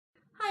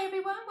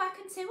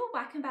everyone,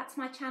 welcome back to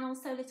my channel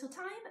So Little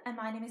Time, and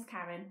my name is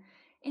Karen.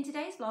 In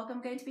today's vlog I'm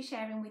going to be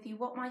sharing with you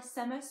what my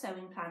summer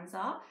sewing plans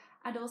are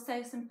and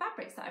also some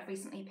fabrics that I've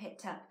recently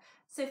picked up.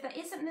 So if that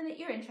is something that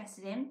you're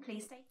interested in,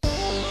 please stay tuned.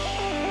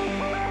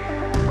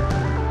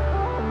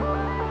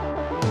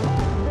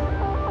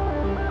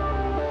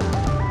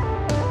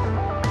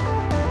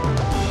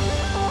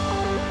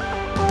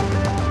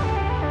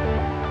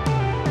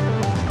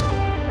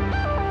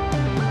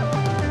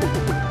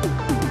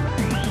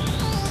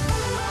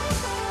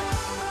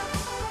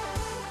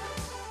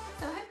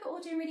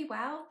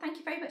 Thank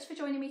you very much for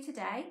joining me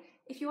today.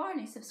 If you are a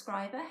new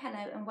subscriber,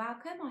 hello and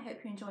welcome. I hope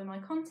you enjoy my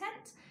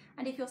content.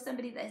 And if you're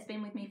somebody that has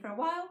been with me for a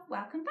while,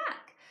 welcome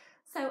back.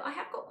 So I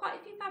have got quite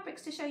a few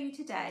fabrics to show you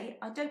today.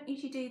 I don't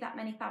usually do that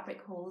many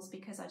fabric hauls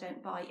because I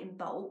don't buy in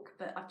bulk,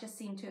 but I've just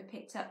seemed to have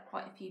picked up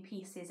quite a few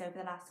pieces over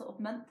the last sort of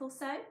month or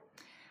so.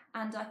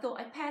 And I thought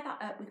I'd pair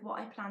that up with what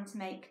I plan to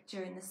make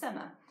during the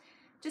summer.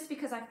 Just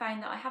because I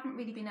found that I haven't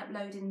really been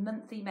uploading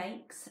monthly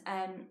makes.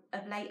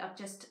 Of late I've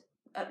just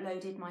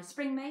uploaded my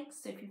spring makes,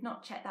 so if you've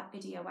not checked that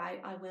video out,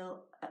 I will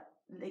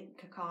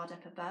link a card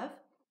up above.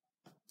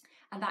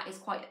 And that is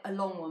quite a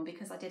long one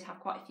because I did have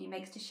quite a few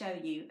makes to show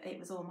you.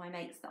 It was all my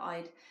makes that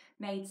I'd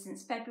made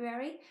since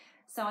February.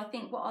 So I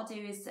think what I'll do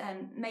is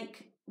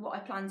make what I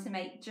plan to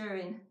make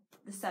during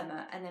the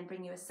summer and then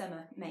bring you a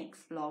summer makes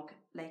vlog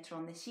later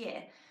on this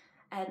year.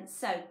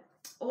 So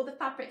all the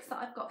fabrics that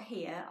I've got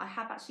here, I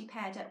have actually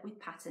paired up with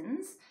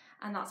patterns,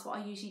 and that's what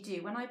I usually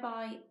do. When I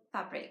buy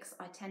fabrics,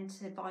 I tend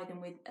to buy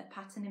them with a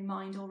pattern in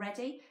mind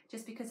already,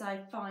 just because I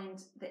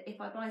find that if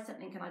I buy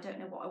something and I don't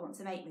know what I want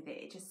to make with it,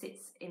 it just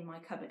sits in my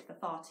cupboard for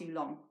far too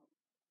long.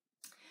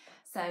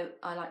 So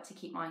I like to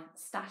keep my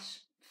stash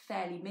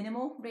fairly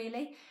minimal,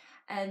 really.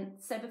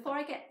 So before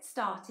I get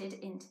started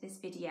into this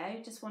video,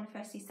 just want to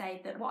firstly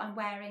say that what I'm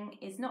wearing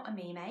is not a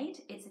me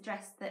made. It's a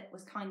dress that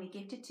was kindly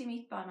gifted to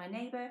me by my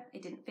neighbour.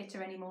 It didn't fit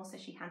her anymore, so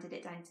she handed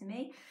it down to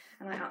me,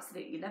 and I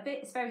absolutely love it.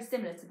 It's very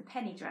similar to the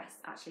penny dress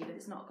actually, but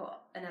it's not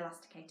got an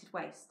elasticated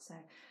waist. So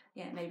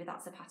yeah, maybe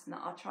that's a pattern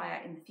that I'll try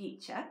out in the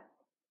future.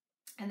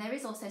 And there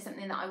is also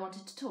something that I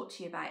wanted to talk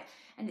to you about,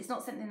 and it's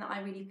not something that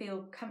I really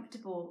feel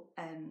comfortable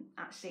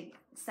actually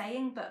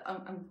saying, but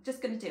I'm just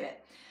going to do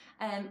it.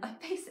 I've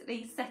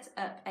basically set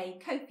up a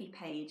Ko-fi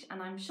page,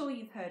 and I'm sure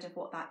you've heard of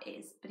what that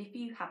is, but if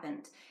you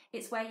haven't,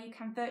 it's where you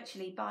can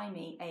virtually buy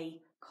me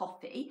a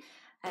coffee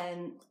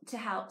to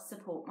help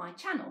support my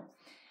channel.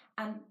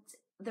 And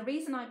the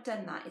reason I've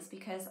done that is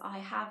because I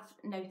have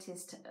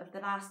noticed of the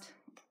last,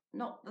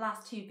 not the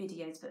last two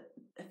videos, but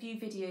a few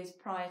videos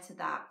prior to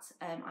that,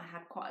 I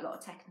had quite a lot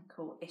of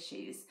technical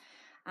issues.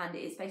 And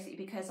it's basically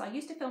because I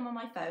used to film on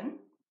my phone,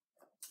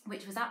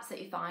 which was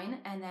absolutely fine,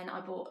 and then I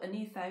bought a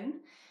new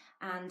phone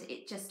and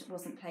it just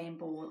wasn't playing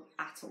ball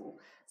at all.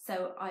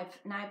 So I've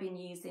now been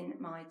using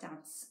my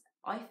dad's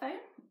iPod,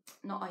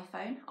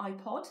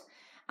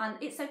 and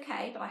it's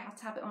okay, but I have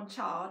to have it on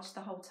charge the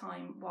whole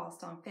time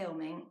whilst I'm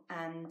filming.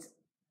 And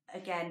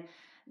again,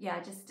 yeah,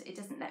 it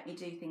doesn't let me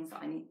do things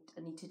that I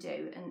need to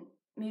do. And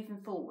moving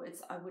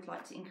forwards, I would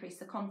like to increase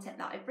the content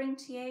that I bring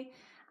to you,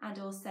 and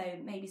also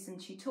maybe some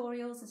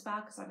tutorials as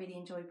well, because I really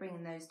enjoy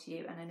bringing those to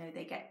you, and I know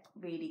they get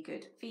really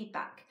good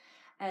feedback.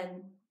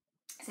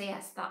 So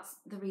yes, that's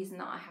the reason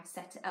that I have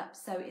set it up.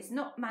 So it's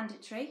not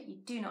mandatory. You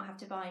do not have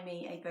to buy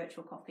me a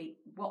virtual coffee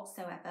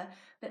whatsoever,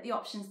 but the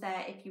option's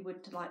there if you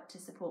would like to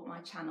support my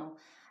channel,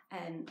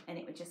 and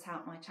it would just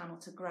help my channel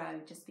to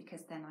grow, just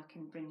because then I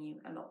can bring you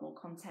a lot more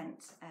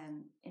content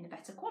in a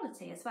better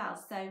quality as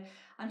well. So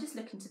I'm just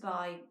looking to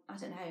buy, I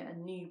don't know, a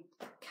new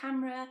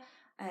camera,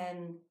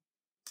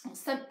 or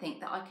something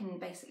that I can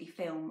basically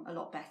film a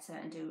lot better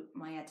and do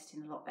my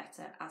editing a lot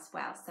better as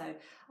well. So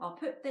I'll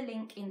put the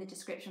link in the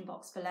description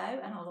box below,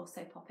 and I'll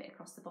also pop it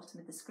across the bottom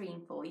of the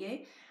screen for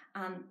you.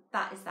 And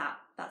that is that.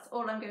 That's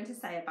all I'm going to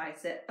say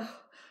about it. Oh,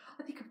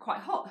 I think I'm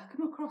quite hot. I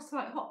come across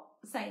quite hot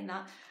saying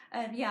that.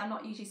 Yeah, I'm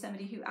not usually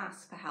somebody who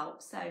asks for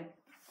help. So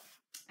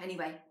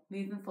anyway,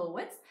 moving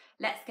forwards,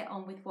 let's get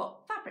on with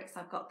what fabrics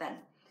I've got then.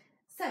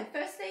 So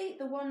firstly,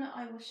 the one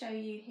I will show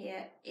you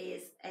here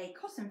is a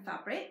cotton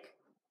fabric,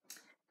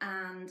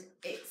 and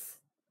it's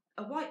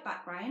a white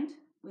background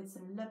with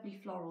some lovely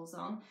florals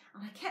on.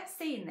 And I kept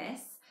seeing this,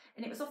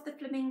 and it was off the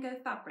Flamingo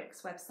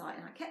Fabrics website,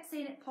 and I kept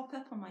seeing it pop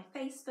up on my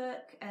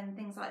Facebook and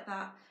things like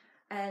that.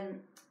 And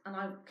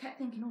I kept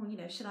thinking, oh, you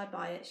know, should I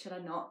buy it, should I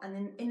not? And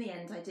then in the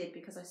end I did,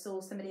 because I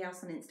saw somebody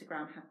else on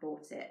Instagram had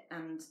bought it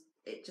and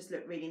it just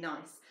looked really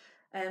nice.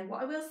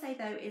 What I will say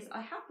though is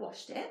I have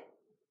washed it.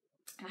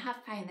 I have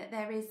found that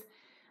there is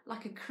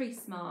like a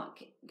crease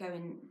mark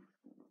going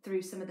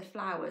through some of the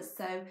flowers,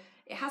 so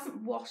it hasn't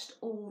washed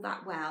all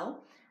that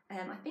well.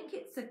 I think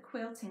it's a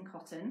quilting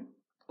cotton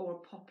or a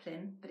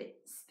poplin, but it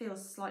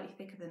feels slightly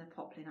thicker than a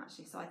poplin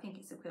actually, so I think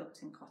it's a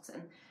quilting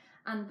cotton.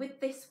 And with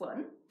this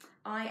one,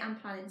 I am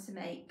planning to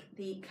make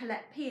the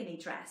Colette Peony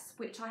dress,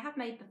 which I have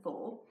made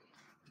before,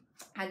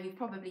 and you've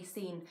probably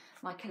seen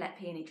my Colette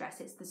Peony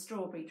dress. It's the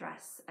strawberry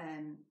dress,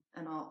 and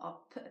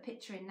I'll put a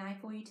picture in now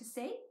for you to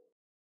see.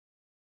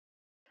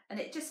 and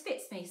it just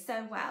fits me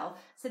so well.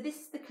 So this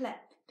is the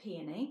Colette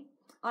Peony.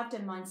 I've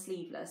done mine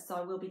sleeveless, so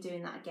I will be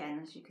doing that again.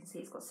 As you can see,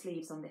 it's got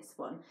sleeves on this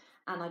one,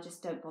 and I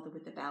just don't bother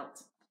with the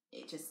belt.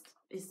 It just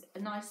is a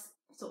nice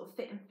sort of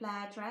fit and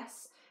flare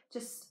dress,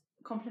 just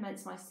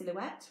complements my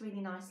silhouette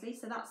really nicely.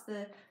 So that's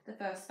the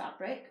first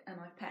fabric, and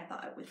I've paired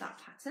that up with that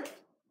pattern.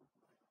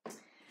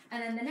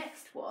 And then the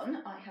next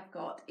one I have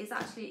got is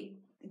actually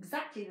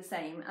exactly the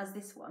same as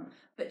this one,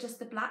 but just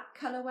the black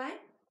colourway.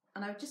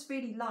 And I just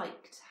really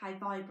liked how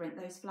vibrant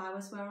those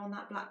flowers were on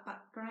that black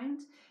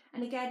background.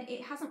 And again,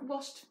 it hasn't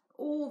washed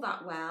all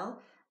that well.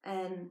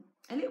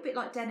 A little bit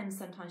like denim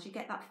sometimes, you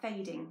get that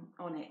fading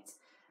on it.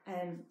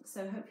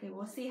 So hopefully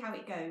we'll see how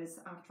it goes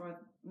after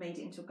I've made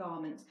it into a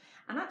garment.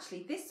 And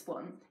actually this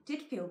one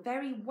did feel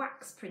very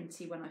wax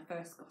printy when I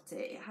first got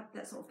it. It had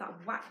that sort of that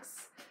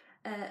wax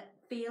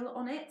feel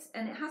on it,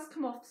 and it has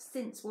come off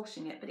since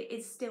washing it, but it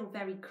is still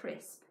very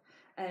crisp.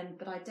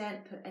 But I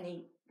daren't put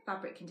any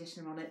fabric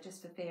conditioner on it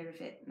just for fear of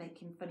it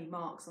making funny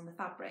marks on the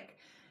fabric.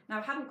 Now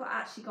I haven't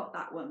actually got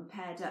that one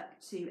paired up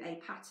to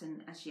a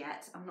pattern as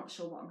yet. I'm not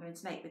sure what I'm going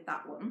to make with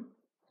that one.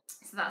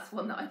 So that's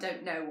one that I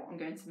don't know what I'm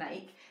going to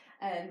make.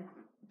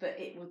 But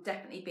it will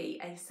definitely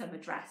be a summer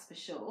dress for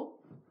sure.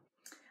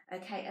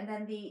 Okay, and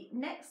then the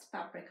next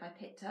fabric I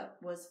picked up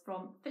was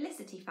from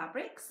Felicity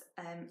Fabrics,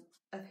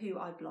 of who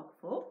I blog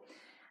for.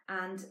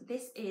 And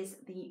this is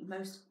the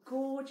most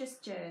gorgeous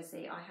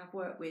jersey I have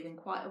worked with in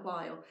quite a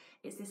while.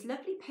 It's this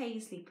lovely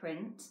paisley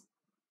print,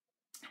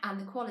 and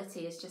the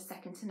quality is just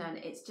second to none.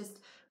 It's just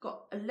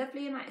got a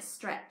lovely amount of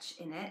stretch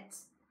in it,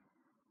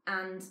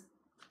 and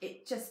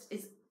it just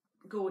is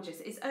gorgeous.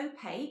 It's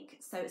opaque,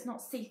 so it's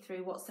not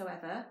see-through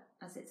whatsoever,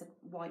 as it's a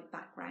white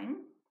background,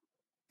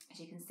 as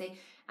you can see.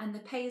 And the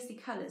paisley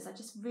colours, I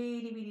just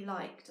really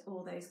liked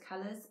all those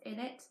colours in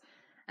it.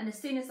 And as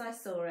soon as I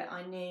saw it,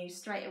 I knew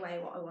straight away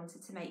what I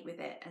wanted to make with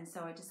it. And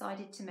so I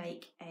decided to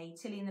make a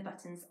Tilly and the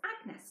Buttons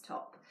Agnes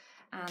top.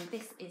 And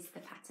this is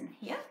the pattern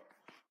here.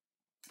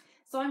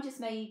 So I'm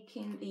just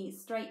making the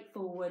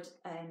straightforward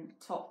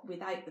top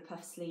without the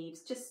puff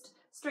sleeves, just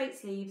straight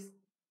sleeves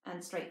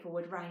and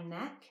straightforward round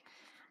neck.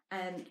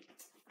 And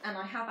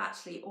I have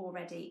actually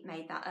already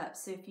made that up.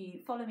 So if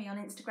you follow me on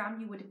Instagram,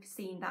 you would have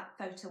seen that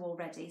photo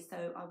already.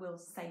 So I will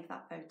save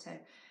that photo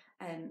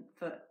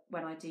for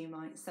when I do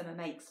my summer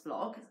makes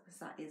vlog, because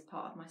that is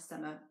part of my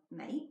summer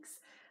makes.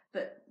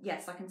 But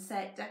yes, I can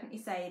definitely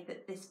say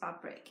that this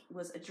fabric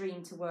was a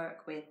dream to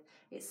work with.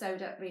 It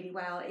sewed up really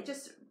well. It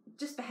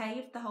just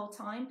behaved the whole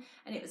time,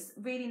 and it was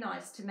really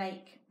nice to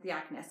make the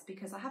Agnes,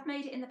 because I have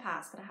made it in the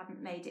past, but I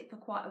haven't made it for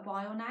quite a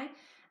while now.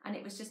 And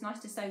it was just nice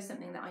to sew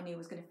something that I knew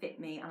was going to fit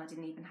me, and I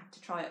didn't even have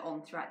to try it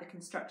on throughout the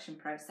construction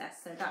process.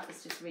 So that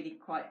was just really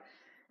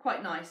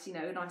quite nice, you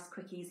know, a nice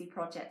quick easy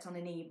project on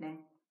an evening.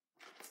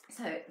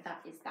 So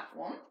that is that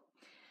one.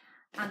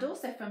 And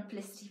also from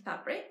Felicity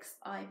Fabrics,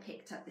 I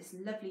picked up this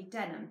lovely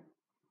denim,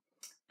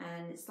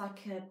 and it's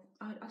like a,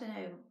 I don't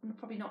know,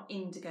 probably not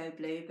indigo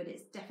blue, but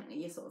it's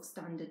definitely a sort of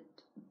standard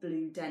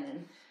blue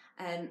denim.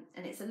 And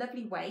it's a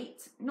lovely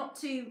weight, not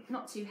too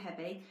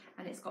heavy,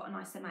 and it's got a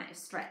nice amount of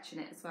stretch in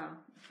it as well.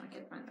 If I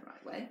get it around the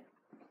right way.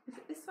 Is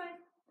it this way?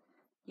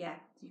 Yeah,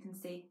 you can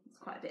see it's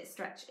quite a bit of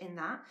stretch in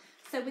that.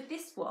 So with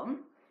this one,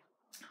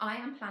 I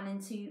am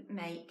planning to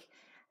make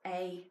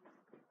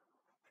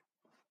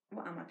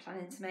what am I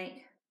planning to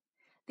make?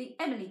 The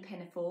Emily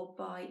Pinafore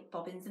by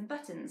Bobbins and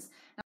Buttons.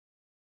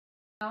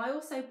 Now, I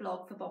also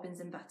blog for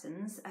Bobbins and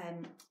Buttons.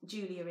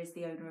 Julia is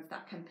the owner of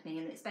that company,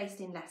 and it's based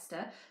in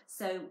Leicester.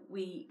 So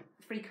we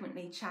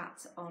frequently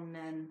chat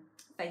on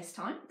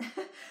FaceTime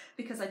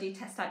because I do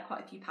test out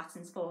quite a few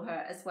patterns for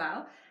her as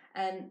well.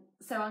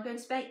 So I'm going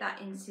to make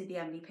that into the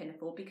Emily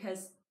Pinafore,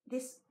 because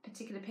this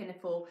particular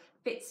pinafore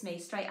fits me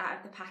straight out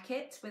of the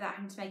packet without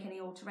having to make any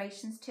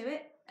alterations to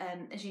it.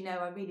 As you know,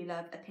 I really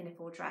love a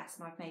pinafore dress,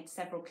 and I've made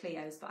several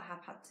Cleos, but I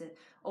have had to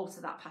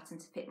alter that pattern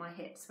to fit my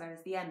hips,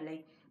 whereas the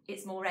Emily,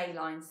 it's more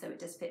A-line, so it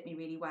does fit me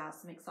really well.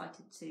 So I'm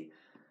excited to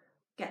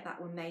get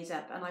that one made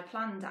up. And I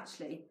planned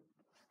actually,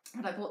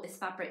 when I bought this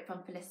fabric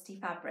from Felicity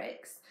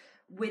Fabrics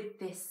with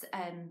this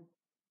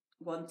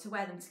one, to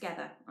wear them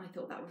together. I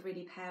thought that would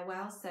really pair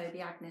well. So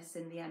the Agnes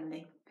and the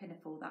Emily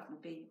pinafore, that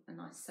would be a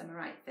nice summer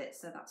outfit.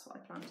 So that's what I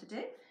plan to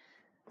do.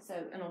 So,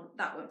 and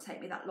that won't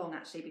take me that long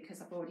actually,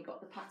 because I've already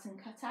got the pattern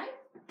cut out.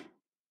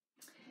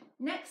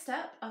 Next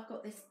up, I've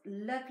got this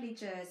lovely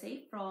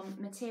jersey from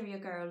Material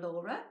Girl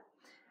Laura.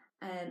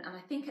 And I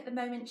think at the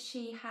moment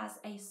she has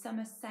a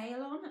summer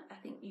sale on. I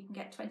think you can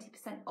get 20%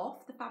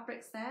 off the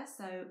fabrics there.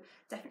 So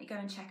definitely go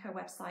and check her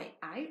website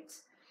out.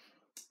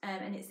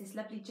 And it's this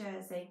lovely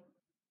jersey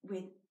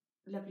with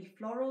lovely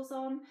florals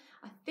on.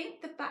 I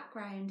think the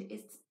background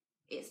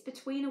it's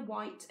between a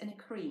white and a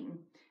cream.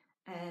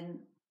 And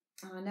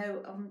I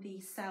know on the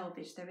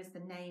selvage there is the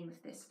name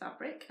of this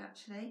fabric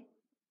actually.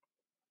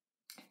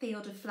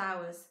 Field of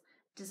Flowers,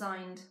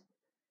 designed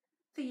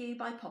for you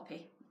by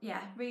Poppy.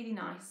 Yeah, really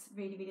nice,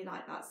 really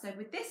like that. So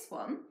with this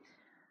one,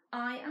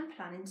 I am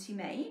planning to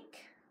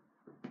make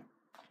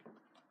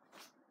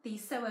the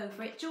Sew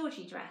Over It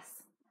Georgie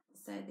dress.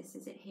 So this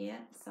is it here.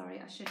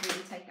 Sorry, I should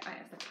really take it out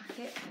of the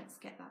packet. Let's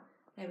get that.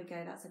 There we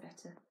go, that's a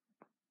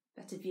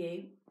better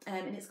view.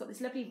 And it's got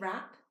this lovely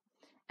wrap.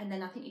 And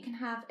then I think you can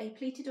have a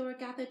pleated or a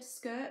gathered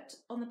skirt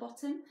on the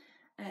bottom.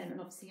 And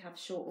obviously have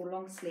short or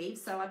long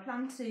sleeves. So I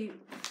plan to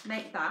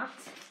make that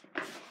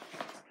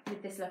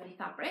with this lovely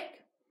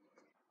fabric.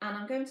 And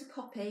I'm going to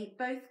copy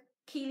both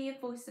Keely of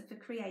Voice of the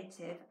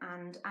Creative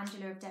and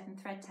Angela of Devon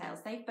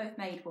Threadtails. They've both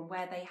made one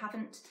where they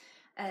haven't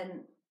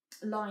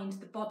lined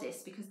the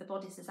bodice, because the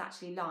bodice is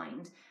actually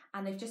lined,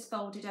 and they've just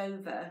folded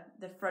over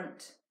the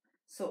front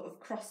sort of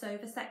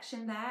crossover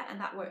section there, and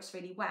that works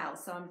really well.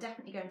 So I'm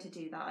definitely going to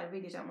do that. I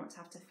really don't want to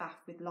have to faff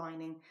with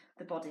lining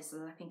the bodice,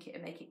 and I think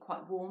it'll make it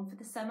quite warm for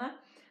the summer.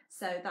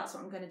 So that's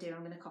what I'm going to do.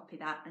 I'm going to copy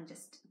that and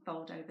just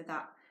fold over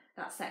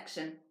that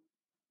section.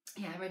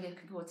 Yeah, I'm really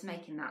looking forward to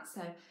making that.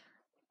 So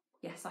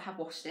yes, I have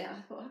washed it.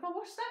 I thought, have I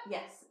washed that?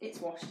 Yes, it's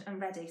washed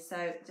and ready.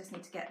 So just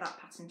need to get that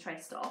pattern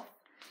traced off.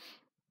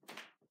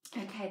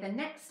 Okay, the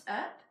next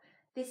up,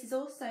 this is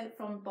also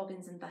from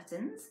Bobbins and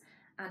Buttons,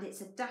 and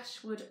it's a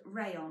Dashwood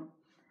rayon,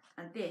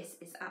 and this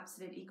is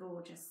absolutely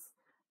gorgeous.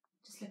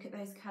 Just look at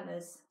those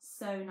colours,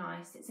 so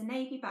nice. It's a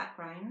navy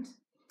background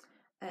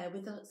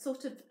with a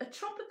sort of a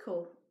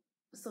tropical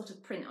sort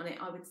of print on it,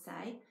 I would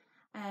say.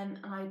 And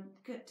I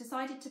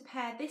decided to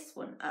pair this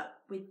one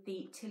up with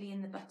the Tilly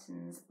and the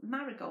Buttons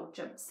Marigold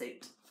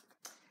jumpsuit,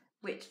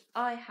 which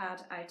I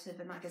had out of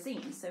a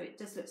magazine, so it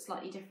does look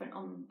slightly different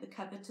on the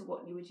cover to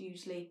what you would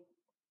usually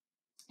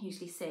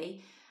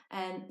see.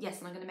 Yes,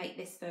 and I'm going to make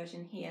this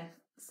version here.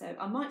 So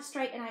I might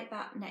straighten out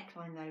that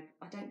neckline though.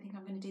 I don't think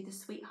I'm going to do the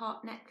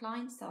sweetheart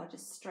neckline, so I'll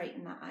just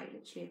straighten that out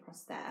literally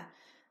across there.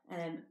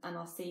 And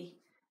I'll see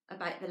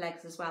about the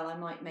legs as well. I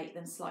might make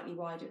them slightly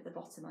wider at the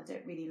bottom. I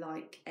don't really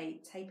like a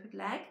tapered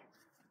leg.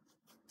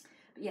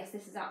 But yes,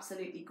 this is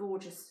absolutely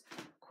gorgeous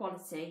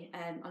quality.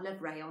 I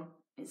love rayon.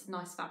 It's a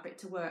nice fabric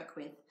to work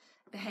with.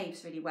 It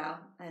behaves really well,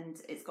 and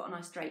it's got a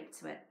nice drape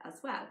to it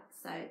as well.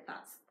 So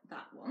that's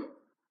that one.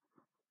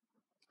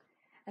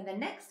 And then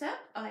next up,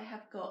 I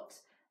have got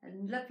a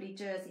lovely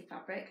jersey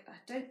fabric. I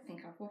don't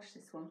think I've washed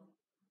this one.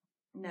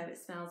 No, it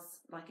smells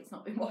like it's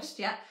not been washed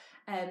yet.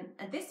 And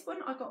this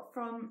one I got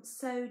from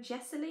So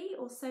Jessily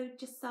or So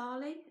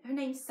Jessali. Her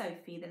name's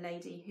Sophie, the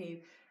lady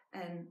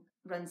who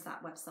runs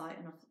that website.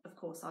 And of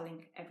course, I'll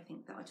link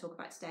everything that I talk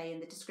about today in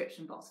the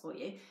description box for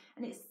you.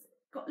 And it's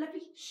got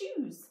lovely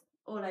shoes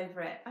all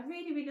over it. I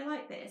really, really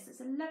like this.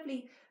 It's a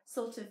lovely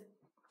sort of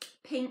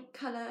pink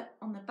colour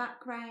on the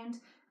background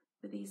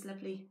with these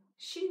lovely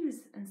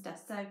shoes and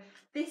stuff. So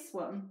this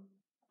one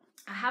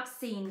I have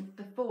seen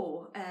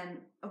before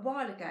a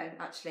while ago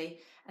actually,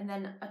 and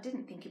then I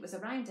didn't think it was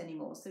around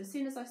anymore. So as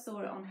soon as I saw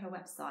it on her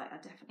website, I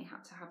definitely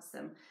had to have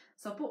some.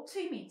 So I bought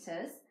 2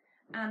 meters,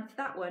 and for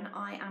that one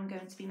I am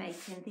going to be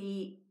making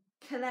the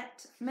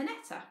Colette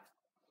Moneta.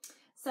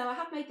 So I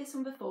have made this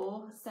one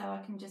before, so I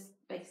can just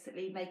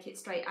basically make it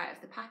straight out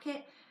of the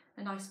packet.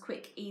 A nice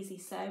quick easy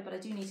sew, but I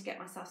do need to get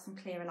myself some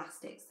clear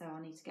elastic, so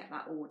I need to get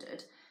that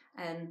ordered.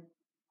 And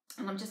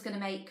I'm just going to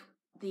make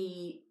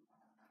the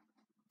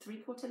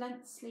 3/4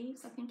 length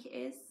sleeves, I think it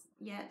is.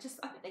 Yeah,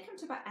 I think they come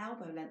to about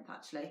elbow length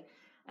actually.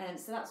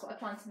 So that's what I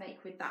plan to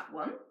make with that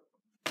one.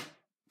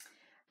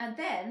 And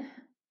then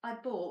I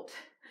bought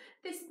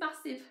this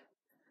massive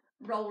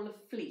roll of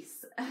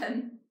fleece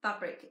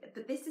fabric.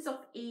 This is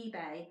off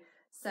eBay.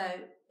 So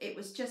it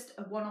was just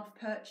a one-off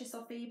purchase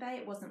off eBay.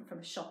 It wasn't from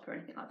a shop or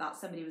anything like that.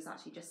 Somebody was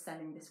actually just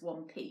selling this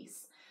one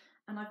piece.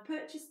 And I've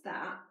purchased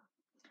that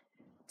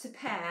to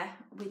pair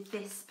with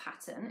this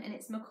pattern, and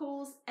it's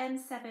McCalls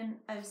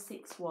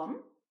M7061,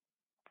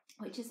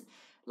 which is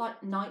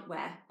like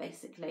nightwear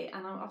basically.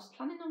 And I was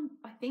planning on,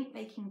 I think,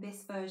 making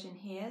this version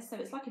here. So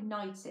it's like a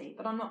nightie,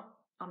 but I'm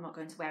not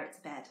going to wear it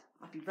to bed.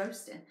 I'd be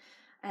roasting.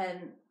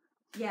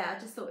 Yeah, I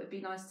just thought it'd be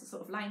nice to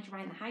sort of lounge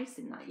around the house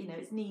in that. You know,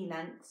 it's knee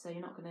length, so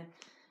you're not going to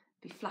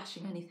be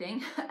flashing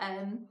anything.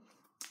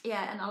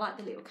 Yeah, and I like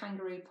the little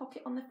kangaroo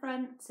pocket on the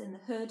front and the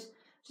hood.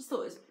 Just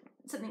thought it was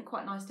something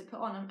quite nice to put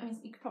on. I mean,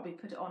 you could probably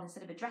put it on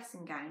instead of a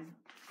dressing gown.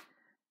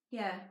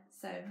 Yeah,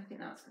 so I think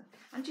that's good.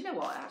 And do you know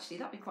what? Actually,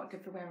 that'd be quite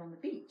good for wearing on the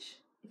beach.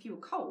 If you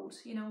were cold,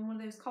 you know, on one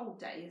of those cold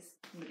days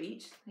on the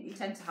beach that you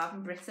tend to have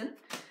in Britain.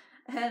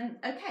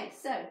 Okay,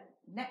 so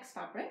next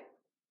fabric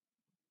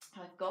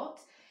I've got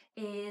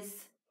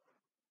is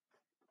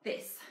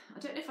this. I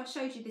don't know if I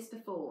showed you this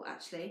before,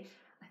 actually.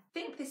 I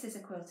think this is a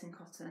quilting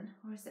cotton,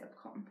 or is it a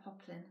cotton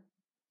poplin?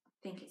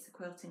 I think it's a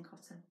quilting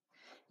cotton.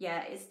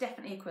 Yeah, it's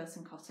definitely a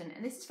quilting cotton,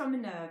 and this is from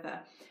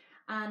Minerva,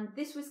 and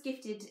this was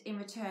gifted in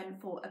return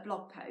for a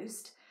blog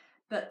post,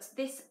 but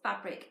this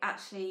fabric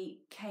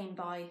actually came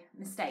by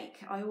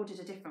mistake. I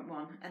ordered a different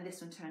one, and this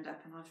one turned up,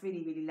 and I was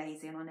really, really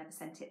lazy, and I never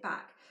sent it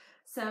back.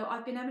 So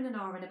I've been umming and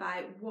ahhing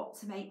about what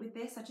to make with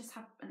this. I just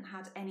haven't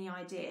had any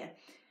idea.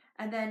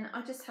 And then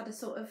I just had a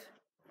sort of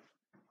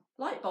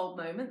light bulb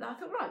moment that I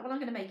thought, right, well, I'm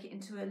going to make it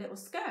into a little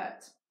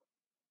skirt.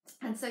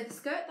 And so the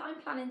skirt that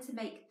I'm planning to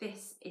make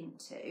this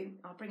into,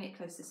 I'll bring it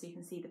closer so you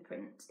can see the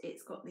print.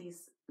 It's got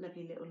these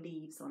lovely little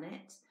leaves on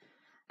it.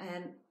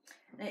 And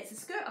it's a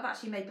skirt I've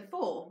actually made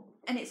before,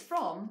 and it's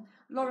from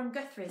Lauren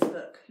Guthrie's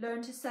book,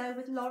 Learn to Sew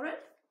with Lauren.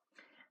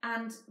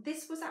 And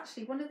this was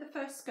actually one of the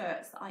first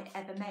skirts that I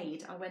ever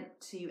made. I went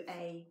to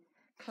a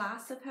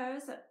class of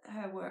hers at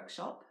her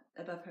workshop,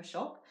 above her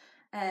shop,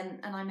 and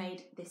I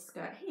made this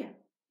skirt here,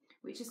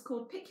 which is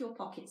called Pick Your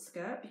Pocket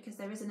skirt, because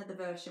there is another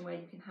version where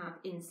you can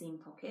have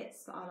inseam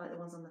pockets, but I like the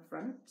ones on the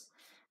front.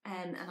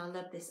 And I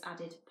love this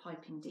added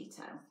piping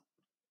detail.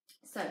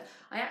 So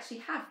I actually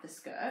have the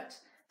skirt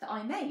that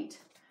I made,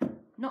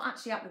 not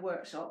actually at the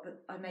workshop,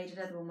 but I made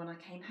another one when I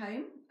came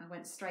home. I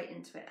went straight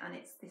into it, and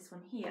it's this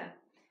one here.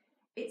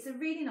 It's a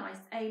really nice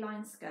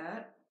A-line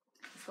skirt.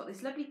 It's got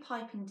this lovely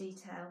piping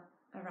detail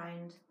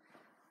around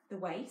the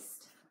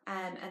waist,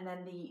 and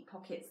then the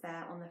pockets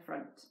there on the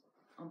front,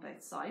 on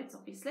both sides,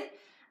 obviously.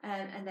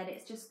 And then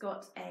it's just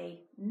got a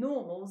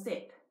normal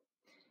zip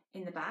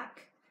in the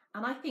back.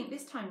 And I think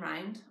this time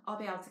round, I'll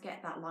be able to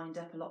get that lined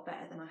up a lot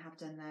better than I have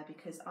done there,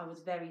 because I was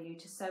very new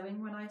to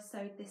sewing when I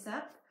sewed this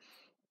up.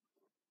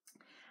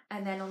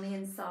 And then on the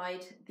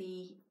inside,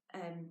 the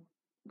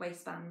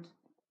waistband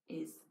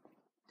is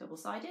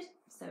double-sided,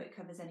 so it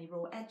covers any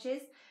raw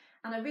edges.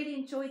 And I really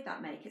enjoyed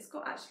that make. It's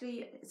got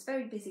actually, it's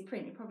very busy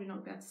print, you're probably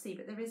not going to be able to see,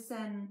 but there is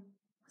some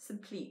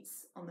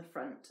pleats on the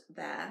front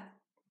there.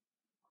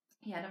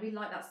 Yeah, and I really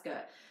like that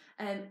skirt.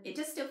 It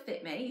does still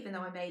fit me, even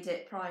though I made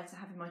it prior to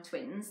having my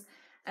twins.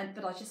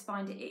 But I just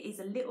find it is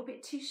a little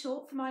bit too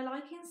short for my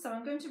liking, so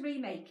I'm going to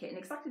remake it in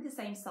exactly the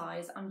same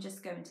size. I'm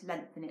just going to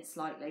lengthen it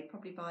slightly,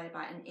 probably by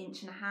about 1.5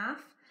 inches.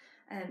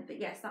 But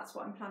yes, that's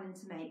what I'm planning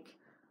to make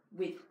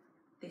with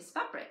this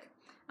fabric.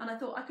 And I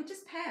thought I could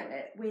just pair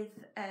it with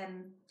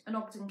an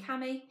Ogden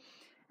cami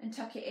and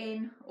tuck it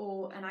in,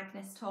 or an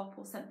Agnes top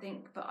or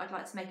something, but I'd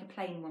like to make a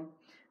plain one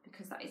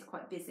because that is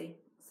quite busy.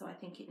 So I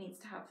think it needs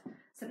to have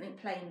something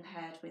plain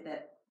paired with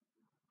it.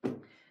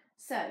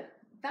 So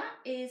that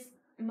is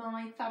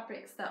my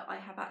fabrics that I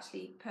have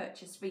actually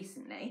purchased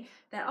recently.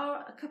 There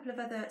are a couple of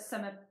other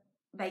summer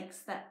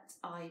makes that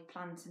I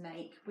plan to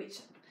make, which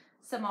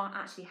some are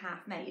actually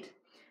half made.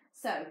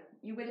 So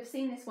you will have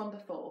seen this one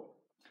before.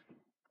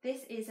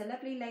 This is a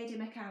lovely Lady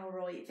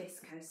McElroy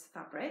viscose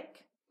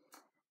fabric.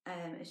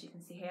 As you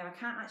can see here, I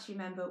can't actually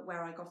remember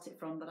where I got it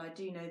from, but I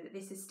do know that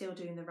this is still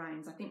doing the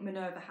rounds. I think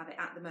Minerva have it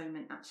at the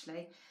moment,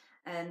 actually.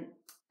 And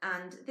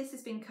this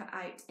has been cut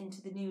out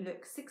into the New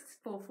Look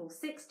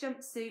 6446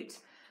 jumpsuit,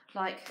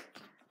 like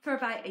for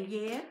about a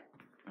year.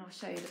 I'll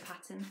show you the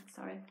pattern,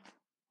 sorry.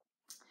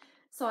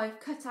 So I've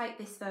cut out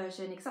this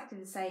version exactly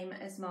the same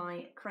as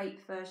my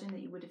crepe version that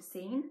you would have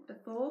seen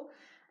before.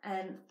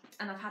 And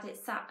I've had it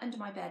sat under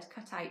my bed,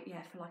 cut out,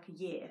 yeah, for like a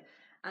year.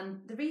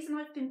 And the reason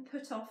I've been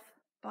put off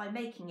by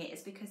making it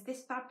is because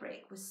this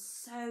fabric was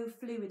so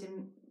fluid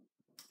and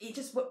it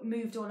just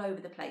moved all over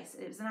the place.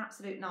 It was an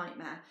absolute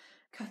nightmare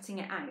cutting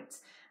it out.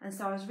 And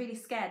so I was really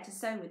scared to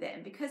sew with it.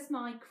 And because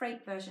my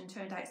crepe version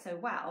turned out so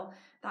well,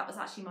 that was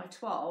actually my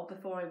toile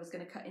before I was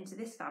going to cut into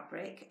this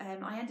fabric.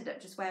 I ended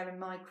up just wearing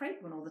my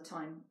crepe one all the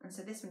time. And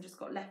so this one just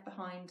got left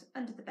behind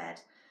under the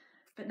bed.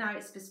 But now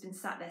it's just been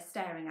sat there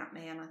staring at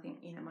me, and I think,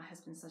 you know, my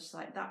husband's just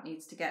like, that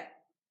needs to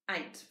get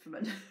out from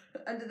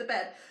under the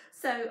bed.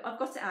 So I've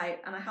got it out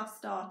and I have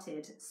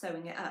started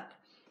sewing it up.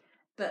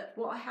 But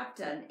what I have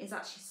done is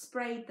actually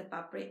sprayed the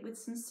fabric with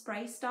some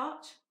spray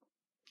starch,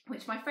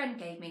 which my friend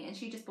gave me, and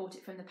she just bought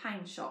it from the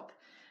pound shop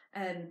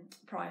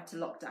prior to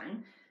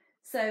lockdown.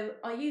 So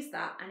I used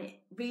that and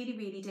it really,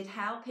 really did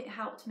help. It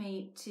helped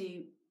me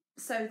to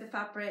sew the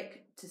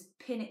fabric, to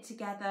pin it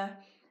together.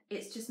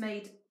 It's just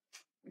made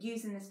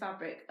using this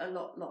fabric a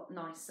lot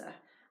nicer.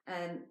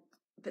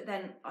 But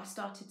then I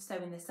started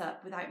sewing this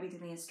up without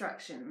reading the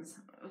instructions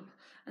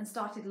and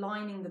started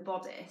lining the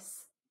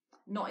bodice,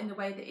 not in the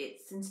way that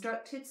it's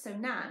instructed. So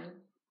now,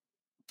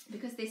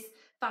 because this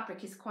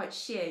fabric is quite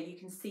sheer, you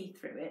can see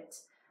through it.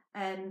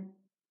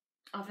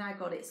 I've now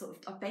got it sort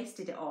of, I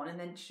basted it on and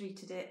then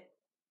treated it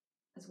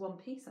as one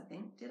piece, I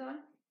think, did I?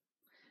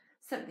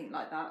 Something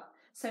like that.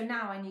 So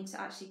now I need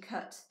to actually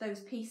cut those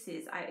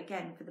pieces out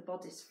again for the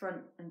bodice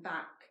front and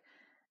back,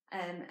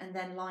 and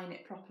then line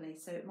it properly.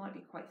 So it might be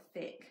quite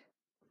thick,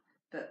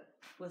 but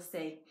we'll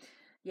see.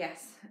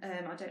 Yes,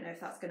 I don't know if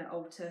that's going to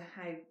alter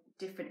how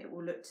different it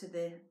will look to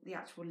the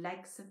actual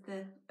legs of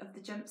the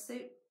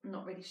jumpsuit. I'm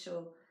not really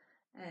sure.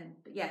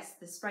 But yes,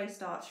 the spray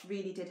starch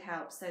really did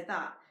help. So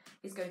that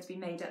is going to be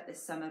made up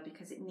this summer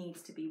because it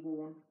needs to be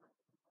worn.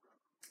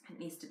 It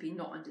needs to be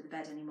not under the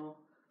bed anymore.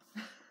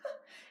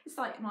 It's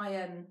like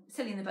my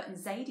Silly and the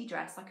Buttons Zadie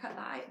dress. I cut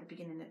that out at the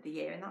beginning of the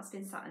year and that's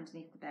been sat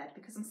underneath the bed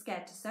because I'm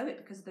scared to sew it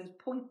because of those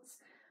points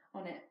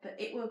on it. But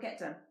it will get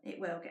done. It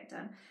will get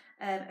done.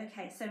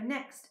 Okay, so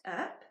next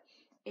up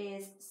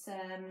is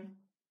some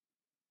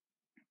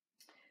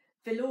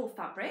velour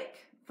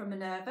fabric from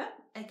Minerva,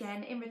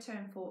 again in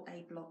return for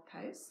a blog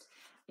post.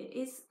 It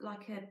is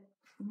like a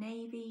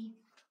navy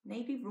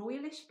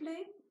royalish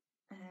blue.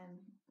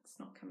 It's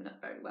not coming up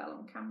very well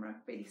on camera,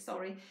 really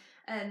sorry.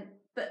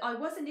 But I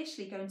was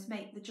initially going to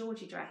make the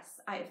Georgie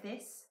dress out of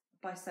this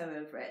by Sew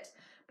Over It,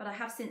 but I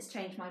have since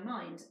changed my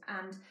mind,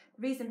 and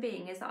the reason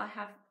being is that I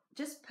have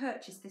just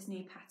purchased this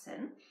new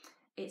pattern.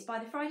 It's by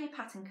the Friday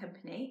Pattern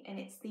Company and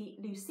it's the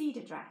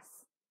Lucida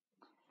dress.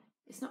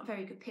 It's not a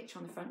very good picture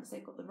on the front because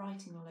they've got the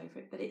writing all over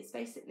it, but it's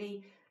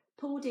basically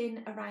pulled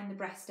in around the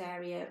breast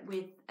area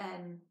with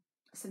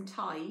some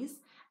ties,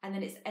 and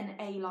then it's an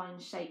A-line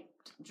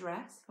shaped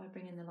dress. If I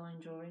bring in the line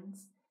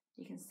drawings,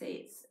 you can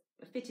see it's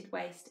a fitted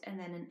waist and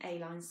then an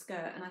A-line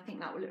skirt, and I think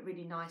that will look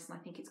really nice, and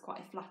I think it's quite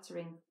a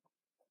flattering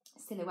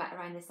silhouette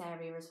around this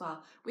area as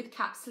well, with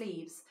cap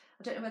sleeves.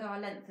 I don't know whether I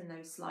lengthen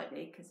those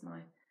slightly because my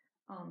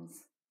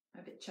arms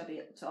are a bit chubby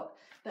at the top,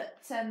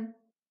 but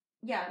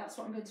yeah, that's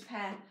what I'm going to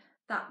pair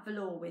that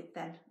velour with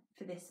then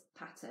for this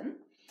pattern.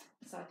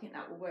 So I think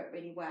that will work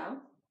really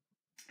well.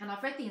 And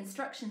I've read the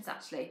instructions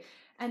actually,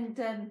 and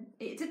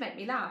it did make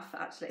me laugh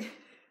actually.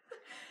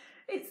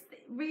 It's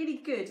really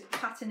good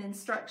pattern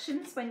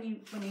instructions when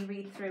you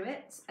read through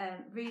it.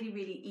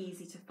 Really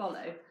easy to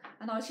follow.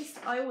 And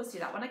I always do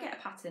that when I get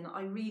a pattern.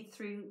 I read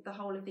through the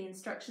whole of the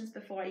instructions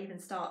before I even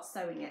start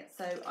sewing it,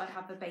 so I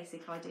have a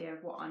basic idea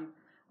of what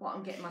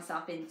I'm getting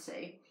myself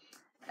into.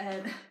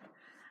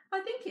 I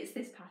think it's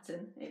this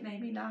pattern. It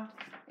made me laugh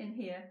in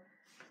here.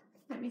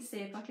 Let me see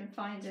if I can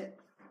find it.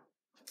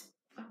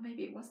 Oh,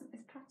 maybe it wasn't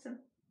this pattern.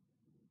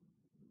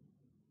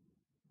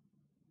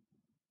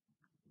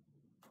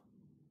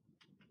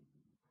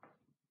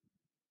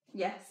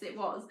 Yes, it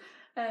was.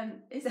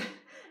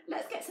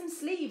 Let's get some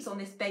sleeves on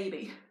this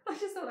baby. I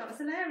just thought that was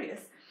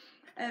hilarious.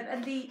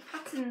 And the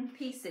pattern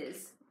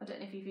pieces, I don't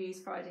know if you've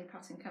used Friday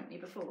Pattern Company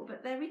before,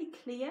 but they're really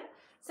clear.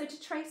 So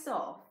to trace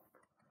off,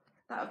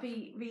 that would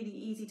be really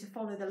easy to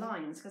follow the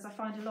lines, because I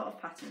find a lot of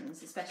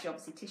patterns, especially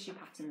obviously tissue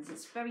patterns,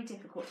 it's very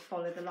difficult to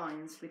follow the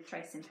lines with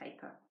tracing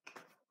paper.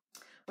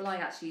 Well, I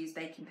actually use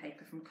baking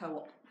paper from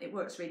Co-op. It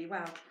works really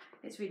well.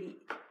 It's really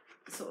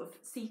sort of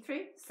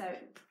see-through, so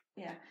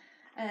yeah.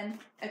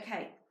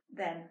 Okay,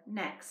 then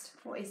next,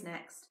 what is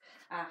next?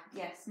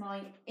 Yes,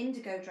 my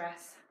Indigo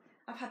dress.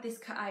 I've had this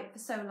cut out for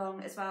so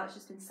long as well, it's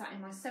just been sat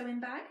in my sewing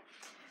bag,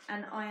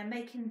 and I am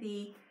making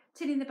the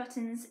Tinning the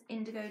Buttons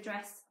Indigo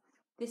dress,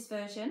 this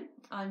version.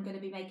 I'm going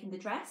to be making the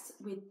dress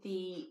with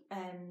the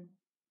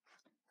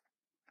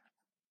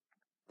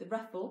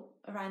ruffle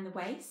around the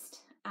waist,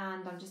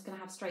 and I'm just going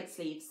to have straight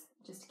sleeves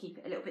just to keep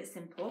it a little bit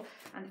simple.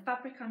 And the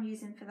fabric I'm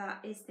using for that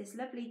is this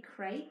lovely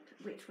crepe,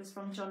 which was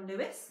from John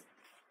Lewis.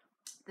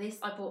 This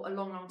I bought a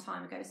long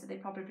time ago, so they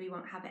probably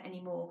won't have it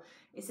anymore.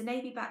 It's a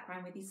navy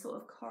background with these sort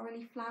of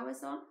corally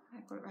flowers on.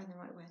 I got it around the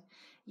right way.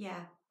 Yeah,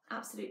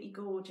 absolutely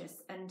gorgeous.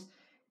 And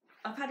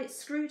I've had it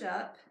screwed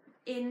up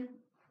in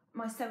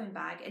my sewing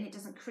bag and it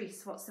doesn't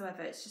crease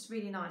whatsoever. It's just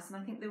really nice, and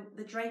I think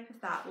the drape of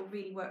that will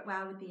really work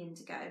well with the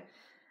Indigo,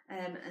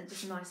 and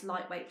just a nice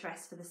lightweight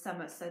dress for the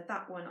summer. So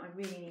that one I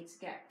really need to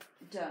get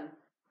done.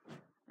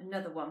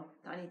 Another one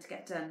that I need to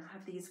get done. I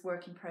have these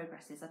work in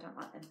progresses. I don't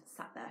like them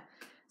sat there,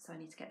 so I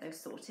need to get those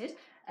sorted.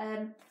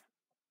 And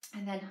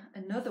then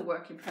another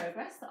work in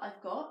progress that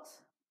I've got,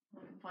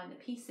 I can find the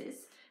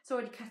pieces, it's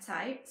already cut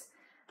out,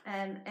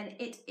 and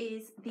it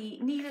is the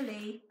Nina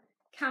Lee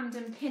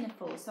Camden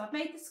Pinafore. So I've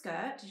made the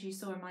skirt, as you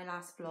saw in my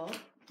last vlog.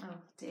 Oh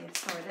dear,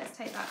 sorry, let's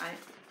take that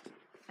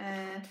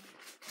out.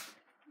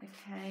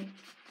 Okay,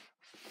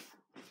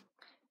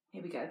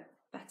 here we go,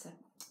 better.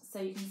 So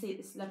you can see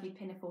this lovely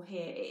pinafore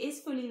here. It is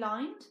fully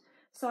lined,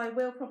 so I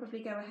will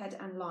probably go ahead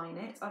and line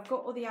it. I've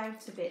got all the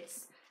outer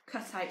bits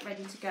cut out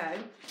ready to go.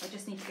 I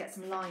just need to get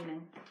some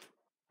lining.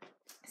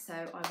 So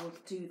I will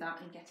do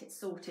that and get it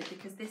sorted,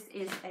 because this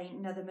is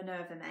another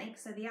Minerva make.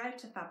 So the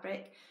outer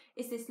fabric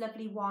is this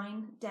lovely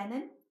wine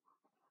denim.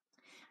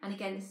 And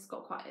again, this has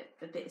got quite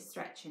a bit of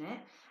stretch in it.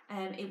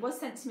 It was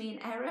sent to me in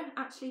error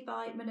actually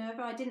by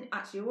Minerva. I didn't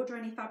actually order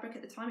any fabric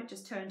at the time, it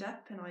just turned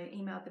up, and I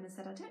emailed them and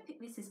said, I don't think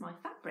this is my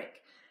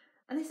fabric.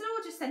 And they said,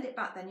 oh, just send it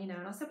back then, you know.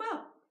 And I said,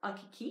 well, I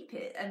could keep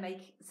it and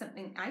make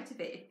something out of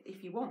it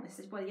if you want. They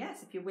said, well,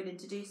 yes, if you're willing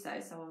to do so.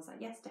 So I was like,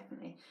 yes,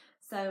 definitely.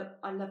 So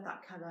I love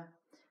that colour.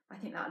 I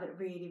think that looked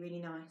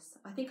really nice.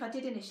 I think I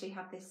did initially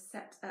have this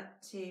set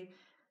up to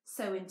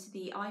sew into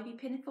the Ivy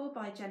Pinafore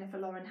by Jennifer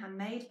Lauren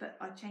Handmade, but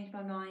I changed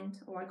my mind,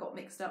 or I got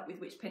mixed up with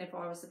which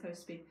pinafore I was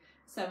supposed to be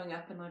sewing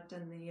up, and I've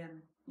done the,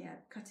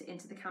 cut it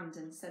into the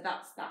Camden. So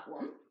that's that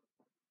one.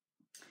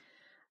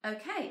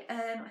 Okay,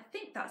 I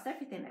think that's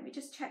everything. Let me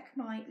just check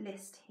my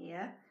list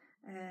here.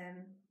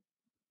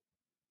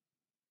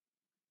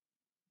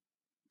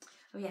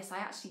 Oh yes, I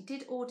actually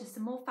did order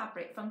some more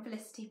fabric from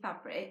Felicity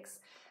Fabrics.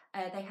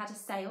 They had a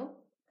sale,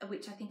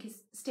 which I think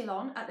is still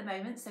on at the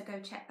moment, so go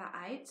check that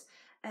out.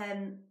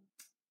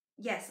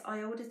 Yes,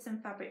 I ordered some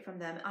fabric from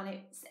them, and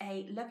it's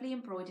a lovely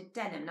embroidered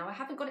denim. Now I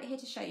haven't got it here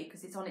to show you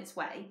because it's on its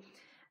way,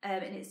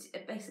 and it's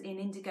basically an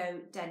indigo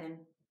denim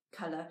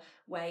colour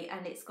way,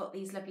 and it's got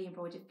these lovely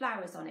embroidered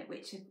flowers on it,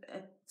 which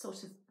are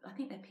sort of, I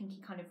think they're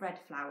pinky kind of red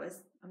flowers.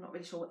 I'm not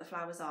really sure what the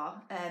flowers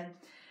are.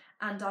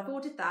 And I've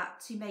ordered that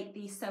to make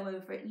the Sew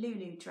Over It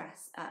Lulu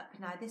dress up.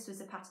 Now this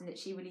was a pattern that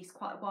she released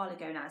quite a while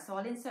ago now, so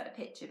I'll insert a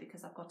picture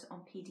because I've got it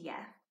on PDF.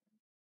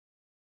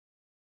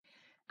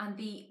 And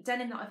the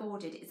denim that I've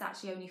ordered is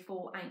actually only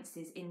 4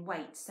 ounces in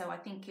weight, so I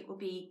think it will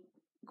be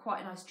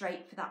quite a nice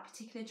drape for that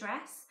particular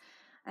dress.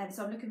 And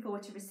so I'm looking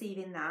forward to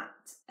receiving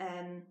that.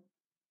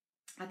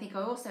 I think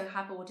I also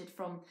have ordered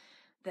from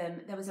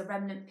them, there was a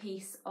remnant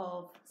piece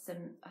of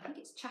some, I think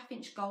it's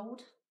chaffinch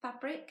gold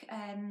fabric.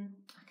 I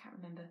can't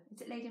remember,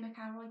 is it Lady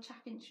McElroy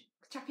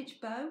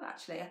chaffinch bow?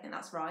 Actually, I think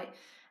that's right.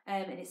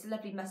 And it's a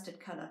lovely mustard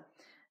colour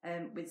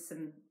with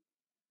some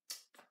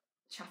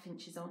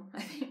chaffinches on,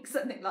 I think,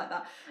 something like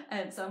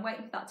that. So I'm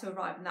waiting for that to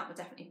arrive, and that will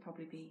definitely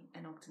probably be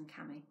an Ogden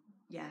cami,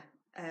 yeah,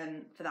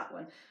 for that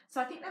one.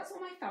 So I think that's all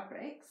my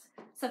fabrics.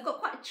 So I've got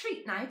quite a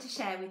treat now to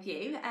share with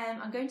you.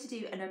 I'm going to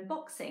do an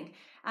unboxing,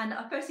 and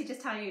I'll firstly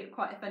just tell you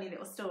quite a funny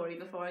little story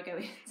before I go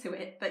into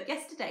it. But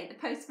yesterday the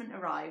postman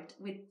arrived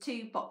with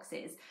 2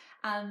 boxes,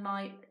 and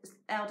my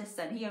eldest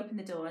son, he opened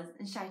the door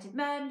and shouted,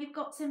 "Mum, you've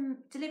got some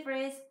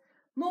deliveries,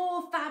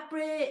 more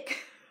fabric."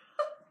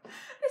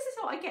 This is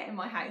what I get in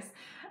my house.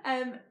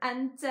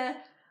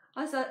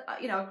 I said,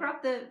 you know, I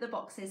grabbed the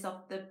boxes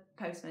off the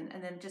postman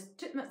and then just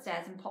took them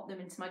upstairs and popped them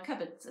into my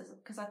cupboards,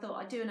 because I thought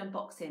I'd do an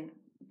unboxing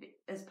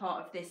as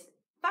part of this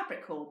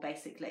fabric haul,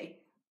 basically.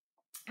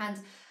 And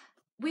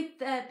with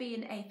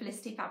being a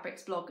Felicity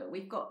Fabrics blogger,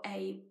 we've got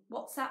a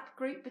WhatsApp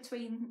group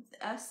between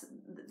us,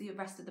 the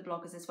rest of the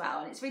bloggers as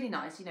well, and it's really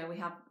nice. You know, we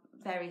have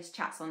various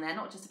chats on there,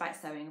 not just about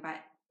sewing, about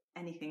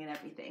anything and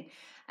everything,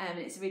 and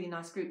it's a really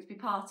nice group to be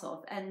part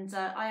of. And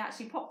I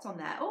actually popped on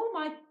there,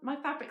 oh, my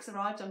fabric's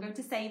arrived, I'm going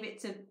to save it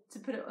to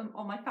put it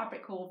on my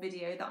fabric haul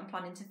video that I'm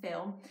planning to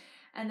film.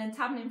 And then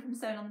Tamlin from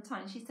Sewn on the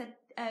Time, she said,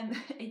 are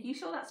you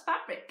sure that's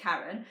fabric,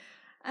 Karen?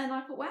 And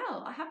I thought,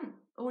 well, I haven't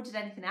ordered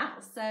anything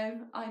else, so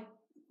I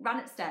ran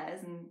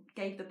upstairs and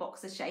gave the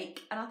box a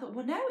shake, and I thought,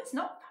 well, no, it's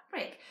not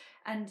fabric.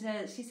 And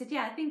she said,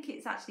 yeah, I think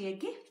it's actually a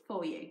gift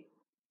for you.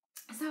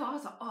 So I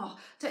was like, oh,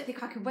 don't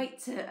think I can wait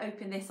to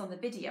open this on the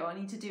video. I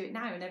need to do it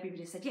now. And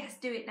everybody said, yes,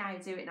 do it now,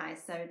 do it now.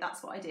 So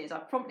that's what I did. I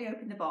promptly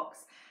opened the box,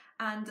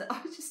 and I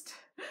was just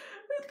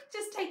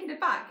taken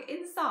aback.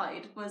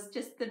 Inside was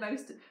just the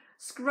most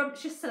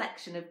scrumptious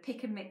selection of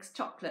pick and mix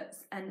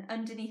chocolates. And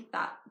underneath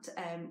that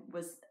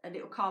was a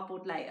little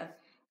cardboard layer,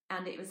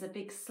 and it was a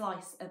big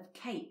slice of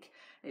cake.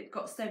 It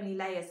got so many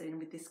layers in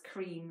with this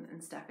cream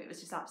and stuff. It was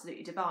just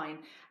absolutely divine.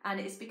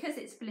 And it's because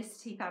it's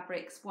Felicity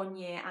Fabrics'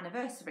 1-year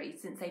anniversary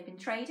since they've been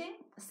trading.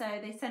 So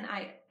they sent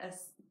out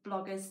us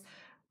bloggers,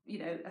 you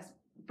know, us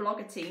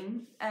blogger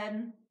team, a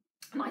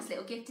nice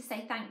little gift to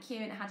say thank you,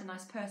 and it had a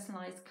nice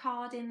personalised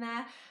card in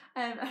there.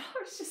 And I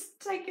was just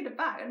taken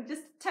aback and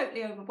just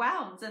totally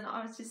overwhelmed, and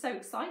I was just so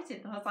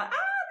excited. And I was like,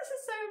 this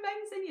is so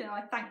amazing. You know,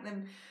 I thanked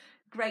them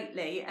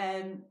greatly,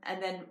 and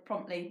then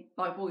promptly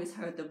my boys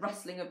heard the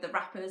rustling of the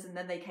wrappers, and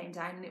then they came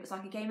down, and it was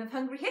like a game of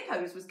Hungry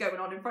Hippos was going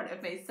on in front of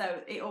me,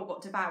 so it all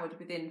got devoured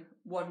within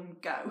one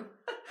go.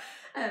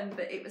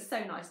 But it was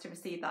so nice to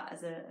receive that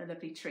as a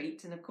lovely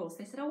treat. And of course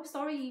they said, oh,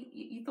 sorry,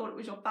 you thought it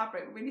was your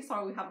fabric, we're really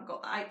sorry we haven't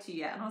got that out to you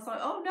yet. And I was like,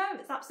 oh no,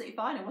 it's absolutely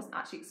fine, I wasn't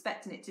actually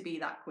expecting it to be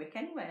that quick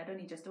anyway, I'd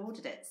only just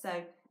ordered it. So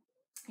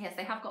yes,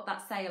 they have got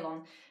that sale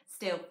on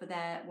still for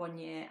their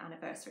 1-year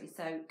anniversary,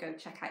 so go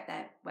check out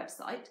their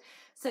website.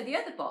 So the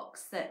other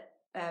box that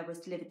was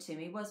delivered to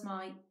me was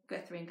my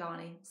Guthrie and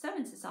Garney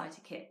Sewing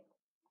Society kit.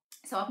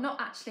 So I've not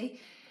actually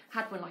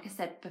had one, like I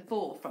said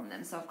before, from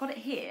them, so I've got it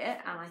here,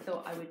 and I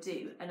thought I would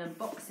do an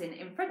unboxing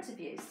in front of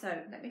you. So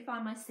let me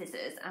find my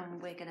scissors,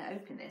 and we're going to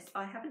open this.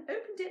 I haven't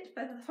opened it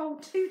for the whole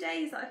 2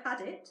 days that I've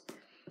had it,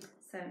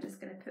 so I'm just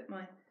going to put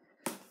my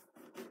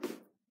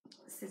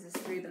scissors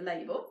through the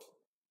label.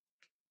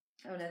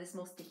 Oh no, there's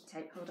more sticky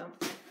tape, hold on.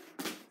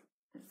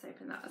 Let's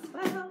open that as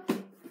well.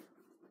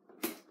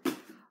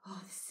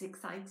 Oh, this is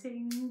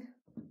exciting.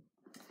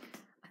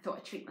 I thought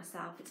I'd treat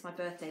myself, it's my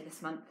birthday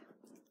this month.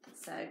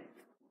 So,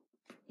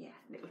 yeah,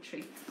 little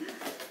treat.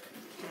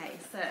 Okay,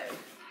 so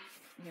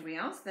here we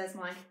are. So there's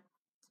my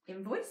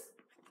invoice.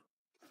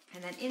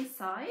 And then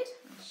inside,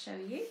 I'll show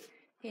you,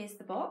 here's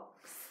the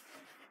box.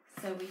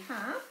 So we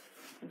have,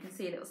 you can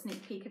see a little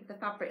sneak peek of the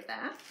fabric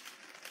there.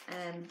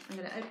 I'm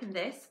going to open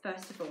this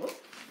first of all.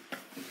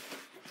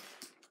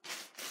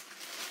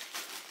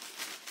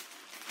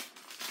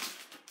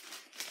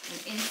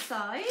 And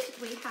inside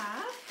we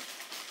have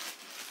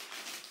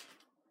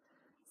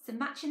some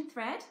matching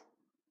thread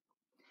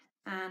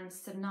and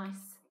some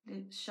nice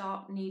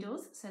sharp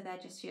needles. So they're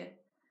just your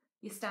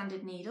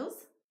standard needles,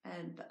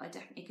 but I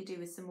definitely could do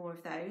with some more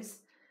of those,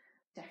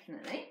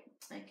 definitely.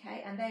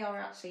 Okay, and they are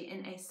actually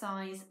in a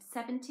size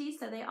 70,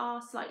 so they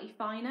are slightly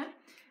finer,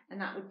 and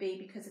that would be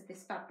because of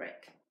this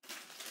fabric.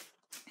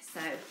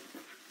 So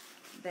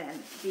then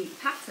the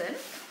pattern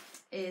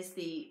is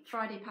the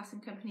Friday Pattern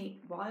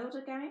Company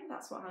Wilder gown.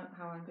 That's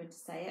how I'm going to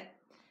say it.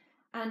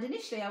 And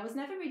initially I was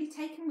never really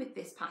taken with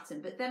this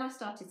pattern, but then I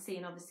started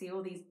seeing obviously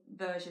all these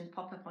versions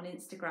pop up on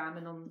Instagram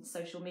and on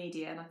social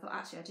media, and I thought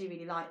actually I do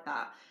really like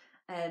that.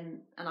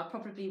 And I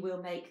probably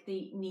will make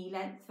the knee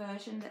length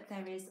version that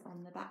there is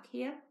on the back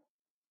here.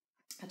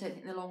 I don't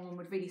think the long one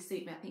would really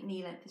suit me. I think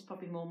knee length is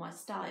probably more my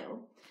style.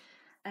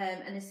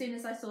 And as soon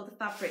as I saw the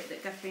fabric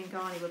that Guthrie and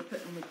Garney were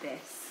putting with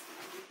this,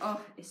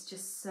 oh, it's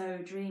just so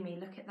dreamy.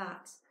 Look at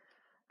that.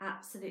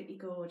 Absolutely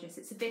gorgeous.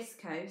 It's a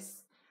viscose,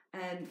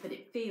 but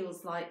it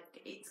feels like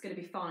it's going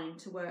to be fine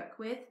to work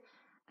with.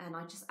 And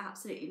I just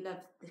absolutely love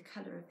the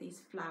colour of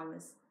these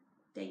flowers,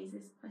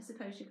 daisies I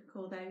suppose you could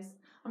call those,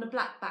 on a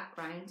black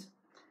background.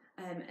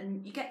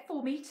 And you get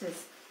 4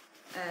 meters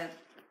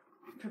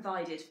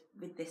provided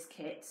with this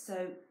kit,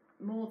 so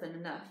more than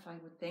enough I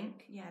would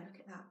think. Yeah, look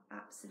at that,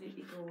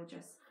 absolutely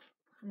gorgeous.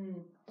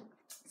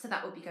 So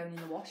that will be going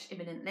in the wash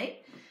imminently.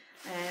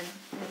 And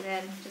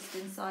then just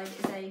inside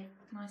is a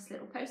nice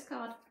little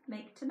postcard,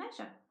 make to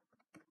measure.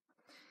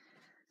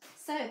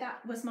 So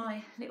that was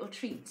my little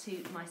treat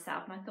to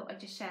myself, and I thought I'd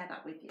just share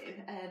that with you,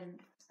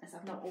 as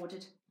I've not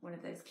ordered one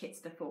of those kits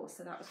before,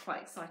 so that was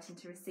quite exciting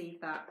to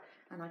receive that.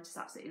 And I just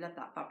absolutely love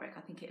that fabric.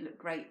 I think it looked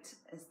great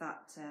as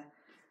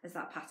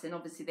that pattern.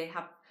 Obviously they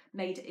have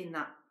made it in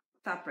that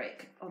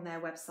fabric on their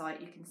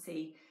website. You can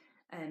see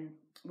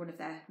one of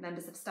their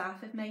members of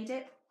staff have made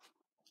it.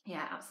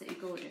 Yeah, absolutely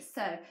gorgeous.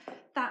 So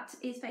that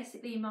is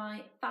basically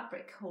my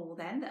fabric haul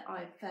then that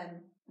I've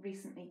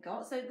recently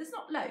got. So there's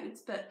not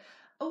loads, but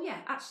oh yeah,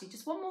 actually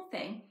just one more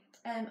thing.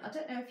 I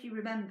don't know if you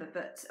remember,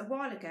 but a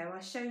while ago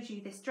I showed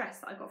you this dress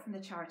that I got from the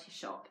charity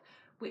shop,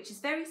 which is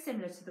very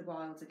similar to the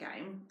Wilder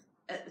gown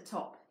at the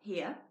top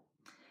here.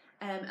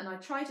 And I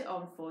tried it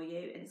on for you,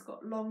 and it's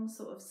got long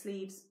sort of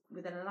sleeves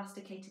with an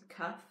elasticated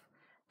cuff,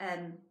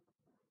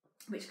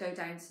 which go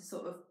down to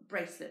sort of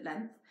bracelet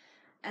length.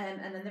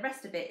 And then the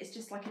rest of it is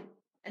just like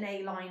an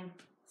A-line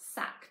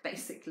sack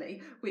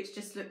basically, which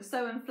just looks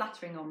so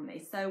unflattering on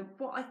me. So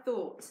what I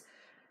thought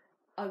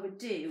I would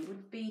do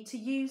would be to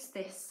use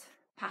this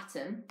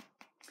pattern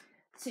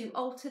to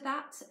alter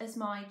that as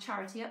my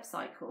charity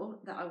upcycle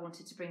that I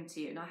wanted to bring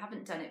to you. And I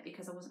haven't done it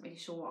because I wasn't really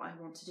sure what I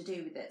wanted to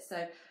do with it. So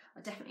I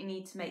definitely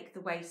need to make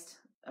the waist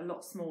a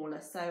lot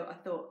smaller. So I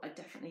thought I'd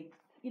definitely,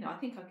 I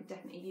think I could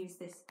definitely use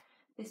this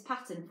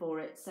pattern for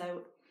it.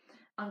 So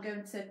I'm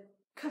going to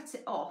cut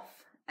it off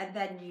and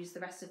then use the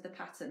rest of the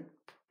pattern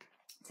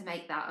to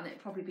make that, and it'll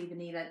probably be the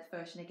knee length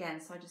version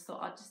again. So I just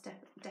thought I'd just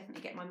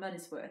definitely get my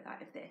money's worth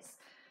out of this.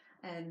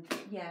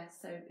 Yeah,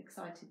 so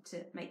excited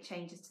to make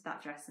changes to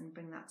that dress and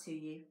bring that to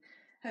you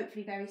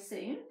hopefully very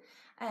soon.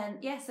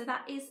 Yeah, so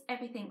that is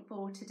everything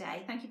for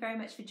today. Thank you very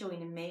much for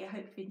joining me. I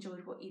hope you've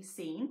enjoyed what you've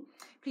seen.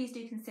 Please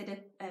do consider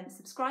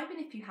subscribing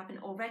if you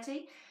haven't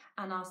already,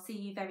 and I'll see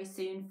you very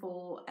soon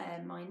for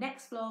my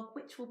next vlog,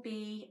 which will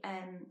be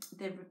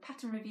the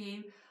pattern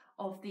review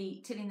of the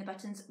Tilling the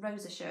Buttons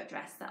Rosa Shirt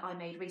dress that I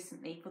made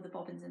recently for the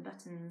Bobbins and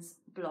Buttons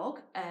blog.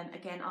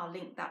 Again, I'll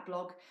link that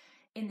blog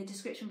in the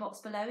description box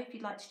below if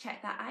you'd like to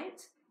check that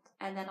out.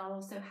 And then I'll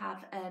also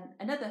have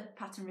another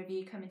pattern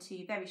review coming to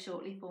you very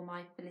shortly for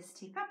my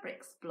Felicity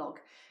Fabrics blog,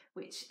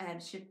 which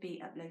should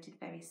be uploaded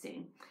very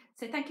soon.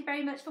 So thank you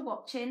very much for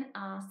watching.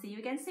 I'll see you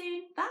again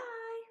soon. Bye!